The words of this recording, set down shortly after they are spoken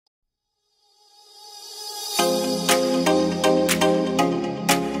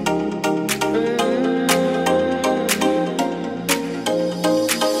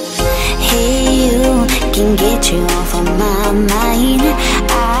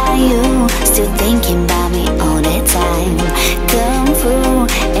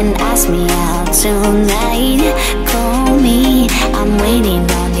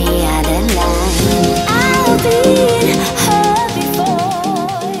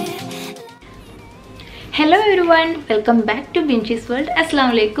Hello everyone, welcome back to Binchi's World.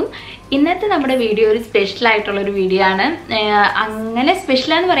 Assalamu alaikum. ഇന്നത്തെ നമ്മുടെ video ഒരു special ആയിട്ടുള്ള ഒരു വീഡിയോ ആണ്. അങ്ങനെ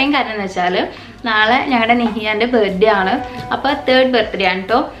സ്പെഷ്യൽ ആണെന്ന് പറയാൻ കാരണം എന്ന് വെച്ചാൽ നാളെ ഞങ്ങളുടെ നെഹിയാന്റെ ബർത്ത്ഡേ ആണ്. അപ്പോൾ 3rd ബർത്ത്ഡേ ആണ്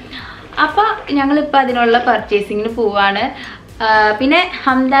ട്ടോ. അപ്പോൾ ഞങ്ങൾ ഇപ്പോൾ അതിനുള്ള പർച്ചേസിങ്ങിന് പോവാണ്. പിന്നെ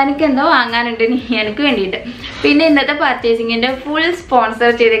ഹംദാനിക്ക് എന്തോ വാങ്ങാനുണ്ട് നെഹിയാനക്ക് വേണ്ടിയിട്ട്. പിന്നെ ഇന്നത്തെ പർച്ചേസിങ്ങിന്റെ ഫുൾ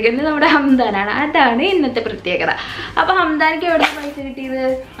സ്പോൺസർ ചെയ്തേക്കുന്നത് നമ്മുടെ ഹംദാനാണ്. അതാണ് ഇന്നത്തെ പ്രത്യേകത. അപ്പോൾ ഹംദാനിക്ക് എവിടെ പൈസ കിട്ടിയത്?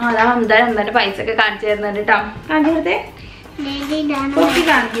 അതാ ഹംദാന്റെ പൈസ ഒക്കെ കാണിച്ചു തരുന്നുണ്ട് കേട്ടോ. കാണിച്ചു കൊടുത്തേ.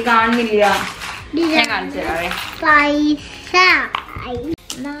 കാണുന്നില്ല, ഞാൻ കാണിച്ചു തരാവേ.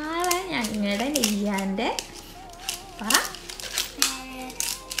 നാളെ ഞങ്ങളുടെ നെയ്യാന്റെ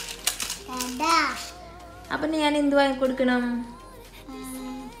അപ്പൊ ഞാൻ എന്ത് വാങ്ങിക്കൊടുക്കണം?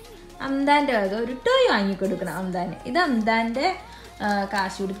 അംദാന്റെ വക ഒരു ടോയ് വാങ്ങിക്കൊടുക്കണം അംദാന്. ഇത് അംദാന്റെ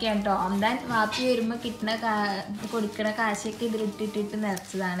കാശ് കൊടുക്കുകയാണ് കേട്ടോ. അംദാൻ വാപ്പി വരുമ്പോ കിട്ടുന്ന കൊടുക്കണ കാശൊക്കെ ഇതിലിട്ടിട്ട്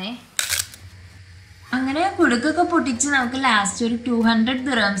നിറച്ചതാണേ. അങ്ങനെ കുടുക്കൊക്കെ പൊട്ടിച്ച് നമുക്ക് ലാസ്റ്റ് ഒരു 200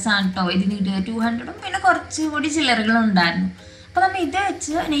 ദിർഹംസ് ആണ് കേട്ടോ ഇതിന് ഇടുക. 200ഉം പിന്നെ കുറച്ചുകൂടി ചില്ലറകളും ഉണ്ടായിരുന്നു. അപ്പോൾ നമ്മൾ ഇത്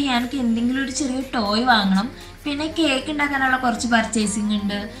വെച്ച് നെയ്യാനക്ക് എന്തെങ്കിലും ഒരു ചെറിയ ടോയ് വാങ്ങണം. പിന്നെ കേക്ക് ഉണ്ടാക്കാനുള്ള കുറച്ച് പർച്ചേസിങ്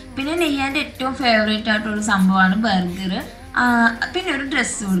ഉണ്ട്. പിന്നെ നെയ്യാൻ്റെ ഏറ്റവും ഫേവറേറ്റ് ആയിട്ടുള്ള സംഭവമാണ് ബർഗർ. പിന്നെ ഒരു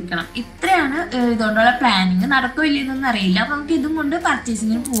ഡ്രസ്സ് കൊടുക്കണം. ഇത്രയാണ് ഇതുകൊണ്ടുള്ള പ്ലാനിങ്. നടക്കോ ഇല്ലെന്നൊന്നും അറിയില്ല. അപ്പോൾ നമുക്ക് ഇതും കൊണ്ട്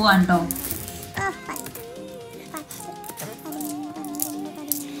പർച്ചേസിങ്ങിന് പോവാം കേട്ടോ.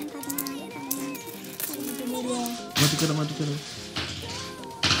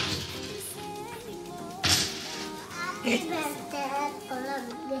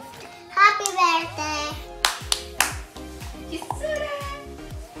 Happy birthday.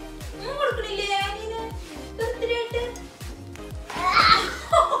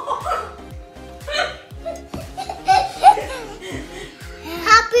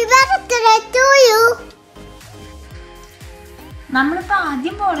 Happy birthday to you. നമ്മളിപ്പോൾ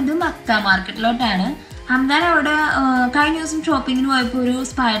ആദ്യം പോണത് മക്ക മാർക്കറ്റിലോട്ടാണ്. ഹംദാൻ അവിടെ കഴിഞ്ഞ ദിവസം ഷോപ്പിങ്ങിന് പോയപ്പോൾ ഒരു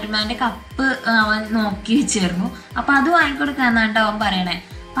സ്പൈഡർമാൻ്റെ കപ്പ് അവൻ നോക്കി വെച്ചിരുന്നു. അപ്പോൾ അത് വാങ്ങിക്കൊടുക്കാന്നാണ് അവൻ പറയണേ.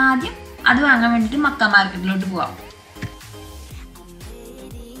 അപ്പം ആദ്യം അത് വാങ്ങാൻ വേണ്ടിയിട്ട് മക്ക മാർക്കറ്റിലോട്ട് പോവാം.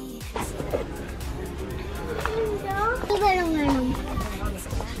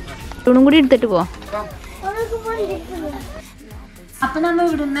 കൂടി എടുത്തിട്ട് പോവാം. അപ്പം നമ്മൾ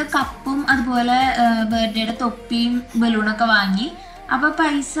ഇവിടുന്ന് കപ്പും അതുപോലെ ബർത്ത്ഡേയുടെ തൊപ്പിയും ബലൂണൊക്കെ വാങ്ങി. അപ്പോൾ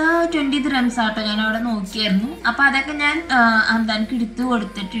പൈസ 20 ദിർഹംസ് ആട്ടോ ഞാൻ അവിടെ നോക്കിയായിരുന്നു. അപ്പോൾ അതൊക്കെ ഞാൻ ഹംദാനിക്ക് എടുത്ത്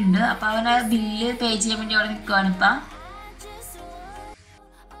കൊടുത്തിട്ടുണ്ട്. അപ്പോൾ അവൻ ആ ബില്ല് പേ ചെയ്യാൻ വേണ്ടി അവിടെ നിൽക്കുവാണ് ഇപ്പം.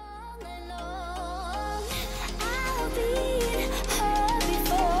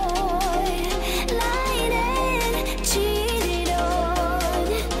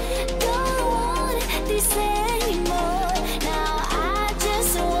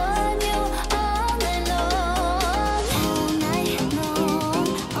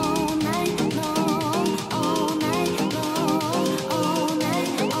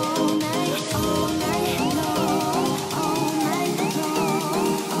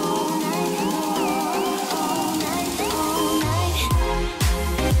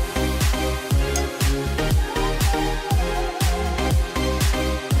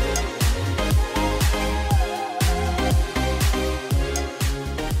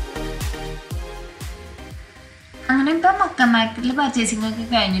 അങ്ങനെ ഇപ്പം മക്ക മാർക്കറ്റിൽ പർച്ചേസിംഗ് ഒക്കെ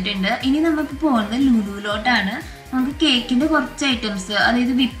കഴിഞ്ഞിട്ടുണ്ട്. ഇനി നമുക്ക് പോകുന്നത് ലുലുവിലോട്ടാണ്. നമുക്ക് കേക്കിൻ്റെ കുറച്ച് ഐറ്റംസ്,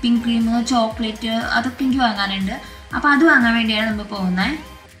 അതായത് വിപ്പിംഗ് ക്രീം, ചോക്ലേറ്റ്, അതൊക്കെ എനിക്ക് വാങ്ങാനുണ്ട്. അപ്പോൾ അത് വാങ്ങാൻ വേണ്ടിയാണ് നമ്മൾ പോകുന്നത്.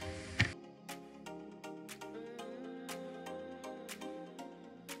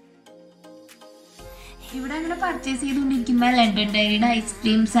 ഇവിടെ അങ്ങനെ പർച്ചേസ് ചെയ്തുകൊണ്ടിരിക്കുമ്പോൾ ലണ്ടൻ ഡയറിയുടെ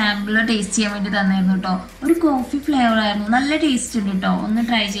ഐസ്ക്രീം സാമ്പിൾ ടേസ്റ്റ് ചെയ്യാൻ വേണ്ടി തന്നായിരുന്നു കേട്ടോ. ഒരു കോഫി ഫ്ലേവർ ആയിരുന്നു, നല്ല ടേസ്റ്റ് ഉണ്ട് കേട്ടോ. ഒന്ന്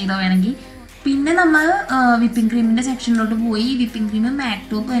ട്രൈ ചെയ്തോ വേണമെങ്കിൽ. പിന്നെ നമ്മൾ വിപ്പിംഗ് ക്രീമിൻ്റെ സെക്ഷനിലോട്ട് പോയി. വിപ്പിംഗ് ക്രീം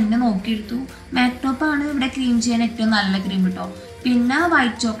മാക്ടോപ്പ് തന്നെ നോക്കിയെടുത്തു. മാക്ടോപ്പാണ് ഇവിടെ ക്രീം ചെയ്യാൻ ഏറ്റവും നല്ല ക്രീം കേട്ടോ. പിന്നെ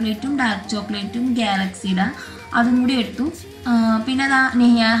വൈറ്റ് ചോക്ലേറ്റും ഡാർക്ക് ചോക്ലേറ്റും ഗാലക്സിയുടെ അതും കൂടി എടുത്തു. പിന്നെ അതാ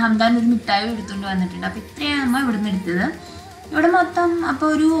ഹംദാൻ ഒരു മിഠായി എടുത്തുകൊണ്ട് വന്നിട്ടുണ്ട്. അപ്പോൾ ഇത്രയാണ് നമ്മൾ ഇവിടെ നിന്ന് എടുത്തത്. ഇവിടെ മൊത്തം അപ്പോൾ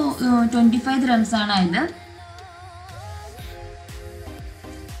ഒരു 25 ദിർഹംസ് ആണ് ആയത്.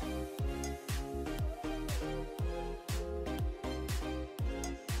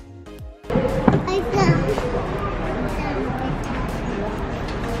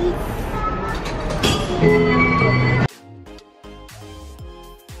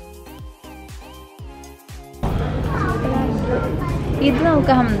 ഇത്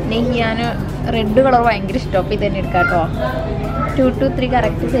നമുക്ക് നെയ്യാന് റെഡ് കളർ ഭയങ്കര ഇഷ്ടം. അപ്പോൾ ഇത് തന്നെ എടുക്കാം കേട്ടോ. 2 to 3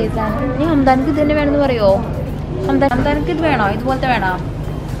 കറക്റ്റ് സൈസാണ്. ഇനി ഹംദാനിക്ക് ഇത് തന്നെ വേണമെന്ന് പറയുമോ? ഹംദാനിക്ക് ഇത് വേണോ? ഇതുപോലത്തെ വേണോ?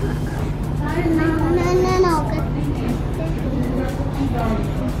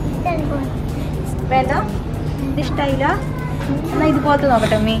 വേണ്ട, ഇത് ഇഷ്ടമായില്ല. എന്നാൽ ഇതുപോലത്തെ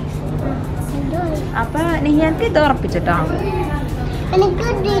നോക്കട്ടെ അമ്മി. അപ്പൊ നഹ്യാൻക്ക് ഇത് ഉറപ്പിച്ചിട്ടോ.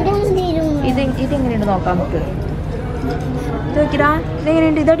 ഇതെങ്ങനെയുണ്ട് നോക്കാം നമുക്ക്. ഇത് നോക്കിടാ,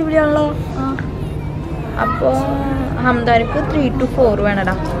 ഇതെങ്ങനെയുണ്ട്? ഇത് അടിപൊളിയാണല്ലോ. അപ്പോൾ ഹംദാനിക്ക് 3 to 4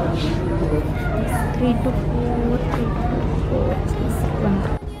 വേണടാ. 3 to 4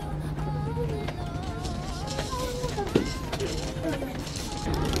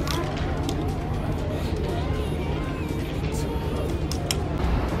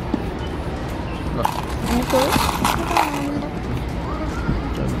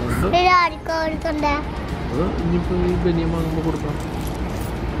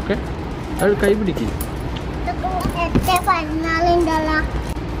 കൈ പിടിക്കും.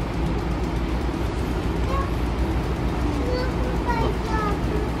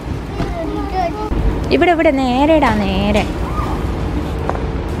 ഇവിടെ നേരെടാ, നേരെ.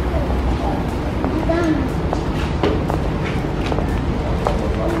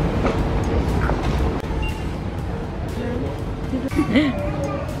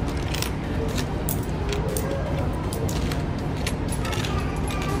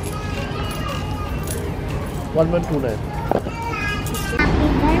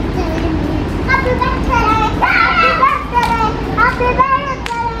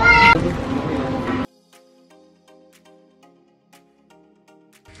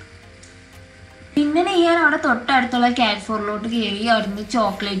 പിന്നെ ഞാൻ അവിടെ തൊട്ടടുത്തുള്ള കാറ്റ്ഫോറിലോട്ട് കയറി അവിടുന്ന്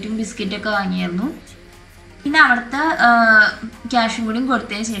ചോക്ലേറ്റും ബിസ്ക്കറ്റും ഒക്കെ വാങ്ങിയായിരുന്നു. പിന്നെ അവിടുത്തെ ക്യാഷും കൂടിയും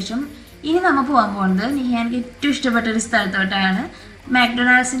കൊടുത്തതിന് ശേഷം ഇനി നമ്മൾ പോകാൻ പോകുന്നത് നഹ്യാൻക്ക് ഏറ്റവും ഇഷ്ടപ്പെട്ട ഒരു സ്ഥലത്തോട്ടാണ്.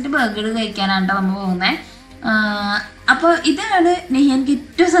 മാക്ഡൊണാൾഡ്സിൻ്റെ ബർഗർ കഴിക്കാനാണ് നമ്മൾ പോകുന്നത്. അപ്പോൾ ഇതാണ് നഹ്യാൻക്ക്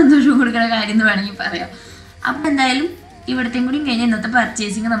ഏറ്റവും സന്തോഷം കൊടുക്കുന്ന കാര്യം എന്ന് വേണമെങ്കിൽ പറയാം. അപ്പോൾ എന്തായാലും ഇവിടത്തെയും കൂടി കഴിഞ്ഞ് ഇന്നത്തെ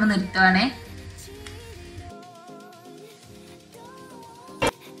പർച്ചേസിങ് നമ്മൾ നിർത്തുവാണേ.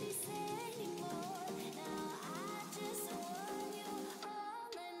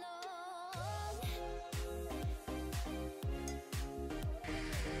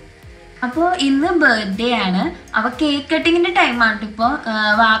 അപ്പോൾ ഇന്ന് ബർത്ത്ഡേ ആണ്. അപ്പോൾ കേക്ക് കട്ടിങ്ങിൻ്റെ ടൈമാണ്. ഇപ്പോൾ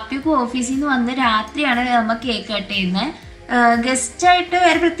വാപ്പിയൊക്കെ ഓഫീസിൽ നിന്ന് വന്ന് രാത്രിയാണ് നമ്മൾ കേക്ക് കട്ട് ചെയ്യുന്നത്. ഗസ്റ്റായിട്ട്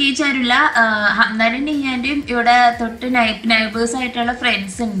വേറെ പ്രത്യേകിച്ച് ആരുമില്ല. ഹംദാനും നഹ്യാൻ്റെയും ഇവിടെ തൊട്ട് നൈബേഴ്സ് ആയിട്ടുള്ള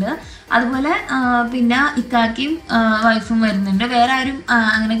ഫ്രണ്ട്സ് ഉണ്ട്. അതുപോലെ പിന്നെ ഇക്കാക്കിയും വൈഫും വരുന്നുണ്ട്. വേറെ ആരും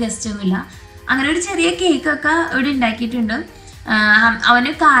അങ്ങനെ ഗസ്റ്റ് ഒന്നുമില്ല. അങ്ങനെ ഒരു ചെറിയ കേക്കൊക്കെ ഇവിടെ ഉണ്ടാക്കിയിട്ടുണ്ട്.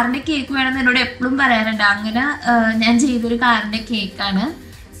 അവന് കാറിൻ്റെ കേക്ക് വേണമെന്ന് എന്നോട് എപ്പോഴും പറയാറുണ്ട്. അങ്ങനെ ഞാൻ ചെയ്തൊരു കാറിൻ്റെ കേക്കാണ്.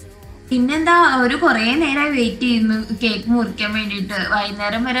 പിന്നെന്താ, ഒരു കുറേ നേരമായി വെയിറ്റ് ചെയ്യുന്നു കേക്ക് മുറിക്കാൻ വേണ്ടിയിട്ട്.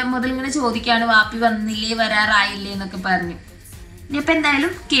 വൈകുന്നേരം വരെ മുതൽ ഇങ്ങനെ ചോദിക്കാണ് വാപ്പി വന്നില്ലേ, വരാറായില്ലേ എന്നൊക്കെ പറഞ്ഞു. ഇനിയിപ്പോൾ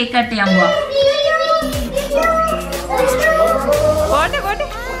എന്തായാലും കേക്ക് കട്ട് ചെയ്യാൻ പോവാം.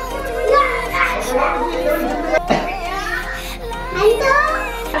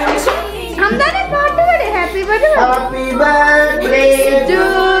 Happy birthday to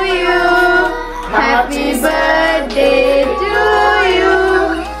you. Happy birthday to you.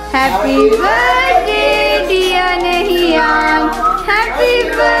 Happy birthday dear Nahyan. Happy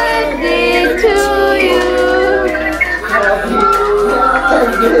birthday to you.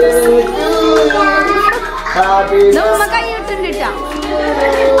 നമ്മ കൈയിട്ടിട്ടാ.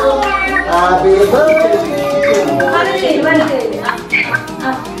 Happy birthday.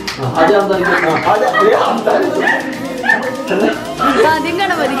 ആദ്യം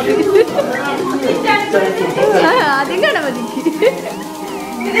ഗണപതിക്ക്. ആദ്യം ഗണപതിക്ക്.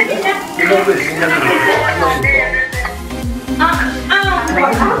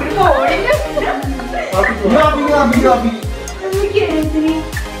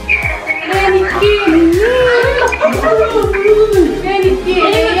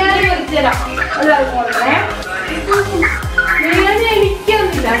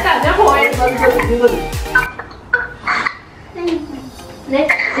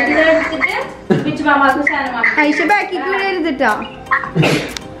 ഐഷ ബാക്കിക്ക് വിടരുതിട്ടോ.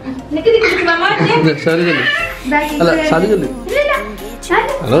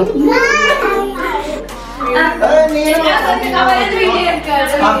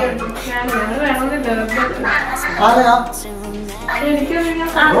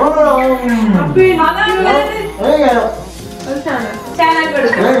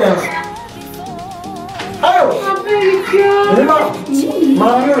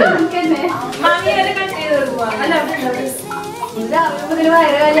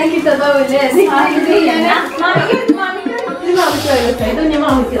 വയറുകാലം കിട്ടതാവൂല്ലേ?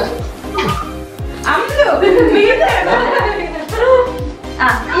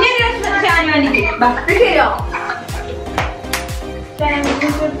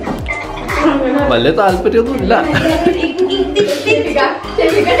 വലിയ താല്പര്യമൊന്നുമില്ല.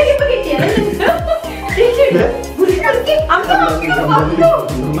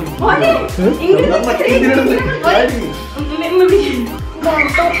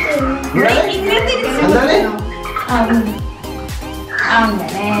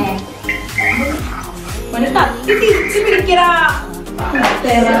 ഒരു കത്തി തിരിച്ചു പിടിക്കടാ.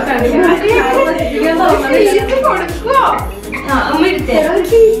 കൊടുക്കോ അമ്മ എടുത്തേ.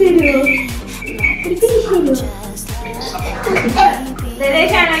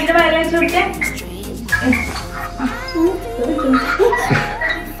 ഷാനായിട്ട് വയറ് വെച്ച് കൊടുത്തേ.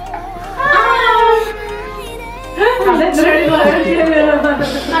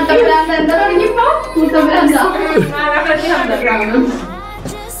 എന്താ തുടങ്ങിയപ്പോ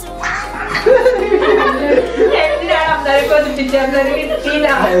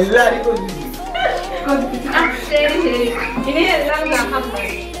ശരി ശരി. ഇനി എല്ലാം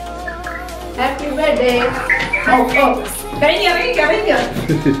ഹാപ്പി ബർത്ത്ഡേ. കഴിഞ്ഞോ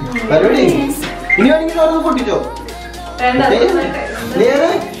പൊട്ടിച്ചോ വേണ്ട.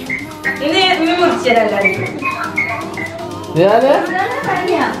 ഇനി ഇനി മുറിച്ചല്ലായിരിക്കും.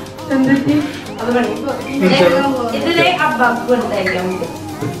 ഇതിലെ അബ്ബാക്ക് കൊടുത്തായിരിക്കാം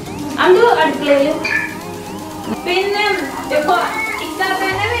അത് അടുക്കളയില്. പിന്നെ ഇപ്പൊ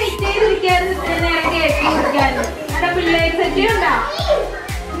ഇക്കാത്തന്നെ വെയിറ്റ് ചെയ്തിരിക്കാറ് നേരെ കേക്ക് മുറിക്കാനും. അവിടെ പിള്ളേര് സെറ്റ് ഉണ്ടാ.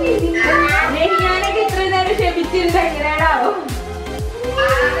 ഞാനൊക്കെ ഇത്ര നേരം ക്ഷമിച്ചിരുന്ന എങ്ങനെയാണാവും.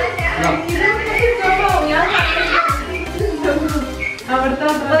 അവിടുത്തെ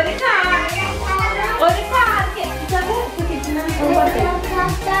ഒരു കാർ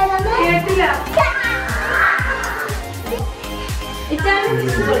കേട്ടില്ല.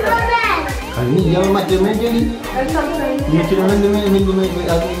 മറ്റേ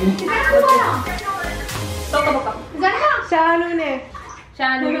ഷാനുവിനെ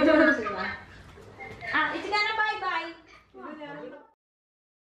ഷാനുവിനെ